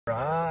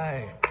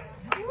Right.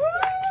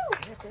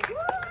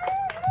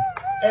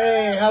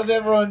 Hey, how's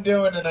everyone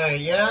doing tonight?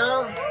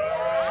 Yeah?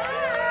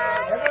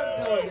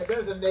 Everyone's doing good.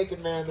 There's a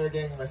naked man there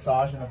getting a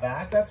massage in the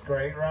back. That's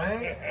great,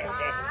 right?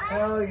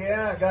 Hell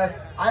yeah, guys.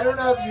 I don't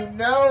know if you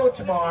know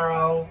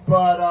tomorrow,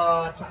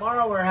 but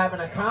tomorrow we're having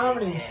a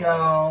comedy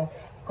show.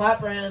 Clap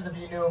your hands if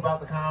you knew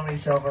about the comedy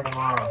show for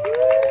tomorrow.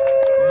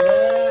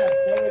 Yes,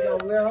 there we go.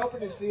 We're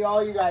hoping to see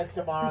all you guys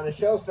tomorrow. The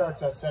show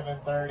starts at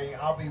 7:30.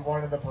 I'll be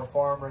one of the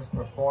performers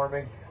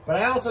performing. But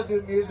I also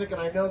do music,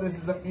 and I know this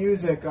is a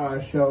music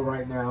show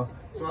right now.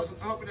 So I was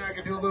hoping I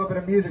could do a little bit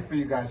of music for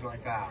you guys really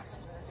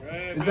fast.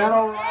 Is that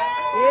all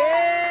right?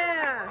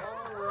 Yeah!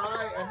 All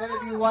right. And then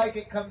if you like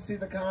it, come see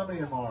the comedy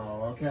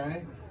tomorrow,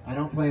 okay? I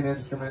don't play an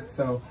instrument,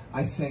 so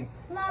I sing.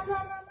 La,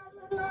 la, la,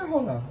 la, la.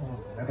 Hold on.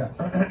 Okay.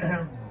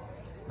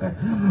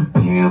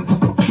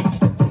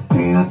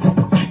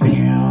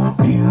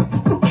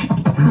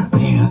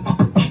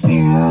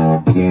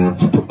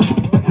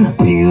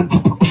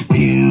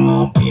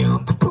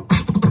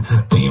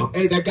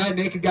 Hey, that guy,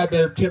 naked guy,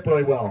 better tip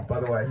really well, by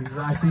the way.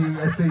 I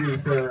see you,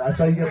 sir. I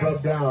saw you get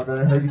rubbed down, and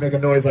I heard you make a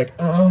noise like,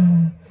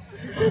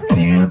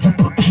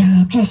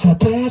 just a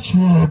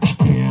bachelor.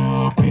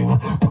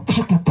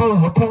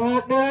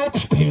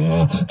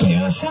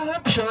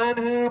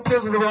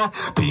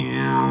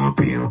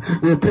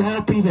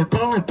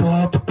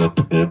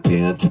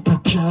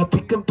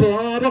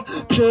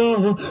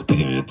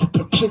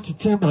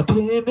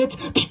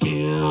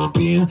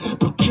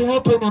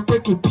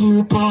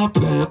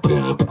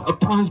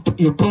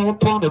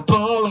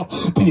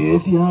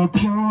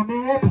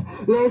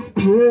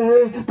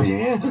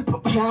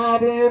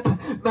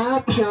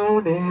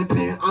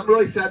 I'm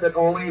really sad that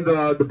only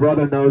the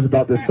brother knows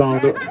about this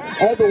song.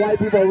 All the white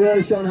people are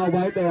really showing how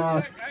white they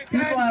are.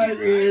 People are,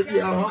 you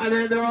know, and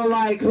then they're all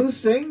like, who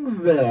sings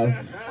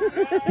this?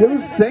 Who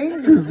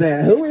sings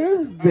this? Who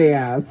is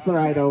this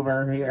right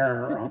over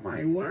here? Oh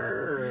my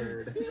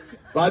word.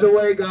 By the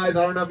way, guys,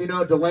 I don't know if you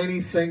know,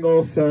 Delaney's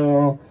single,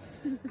 so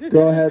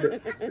go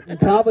ahead.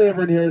 Probably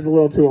everyone here is a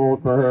little too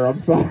old for her. I'm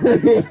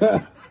sorry.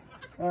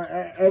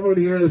 Everyone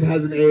here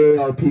has an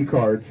AARP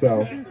card,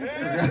 so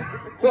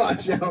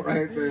watch out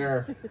right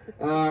there.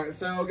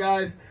 So,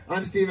 guys,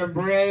 I'm Steven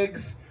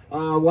Briggs.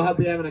 We'll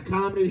be having a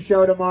comedy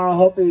show tomorrow.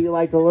 Hopefully you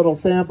liked a little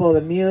sample of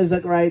the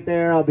music right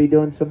there. I'll be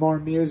doing some more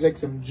music,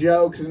 some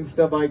jokes and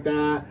stuff like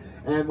that.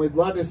 And we'd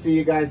love to see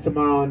you guys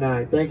tomorrow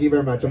night. Thank you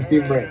very much. I'm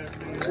Steven Briggs. I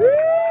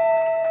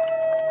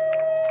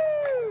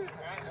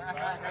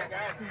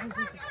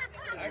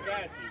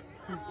got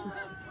you.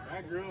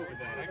 I grew up with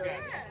that. I got you.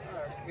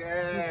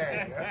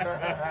 Okay.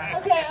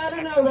 Okay, I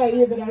don't know about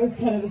you, but I was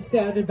kind of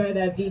astounded by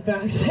that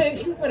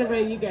beatboxing. What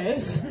about you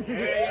guys?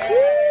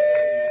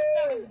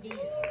 That was deep.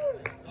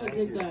 I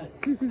did that.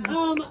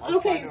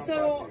 Okay,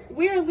 so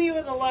we are Leo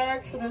and the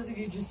Lark, for those of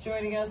you just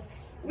joining us.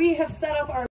 We have set up our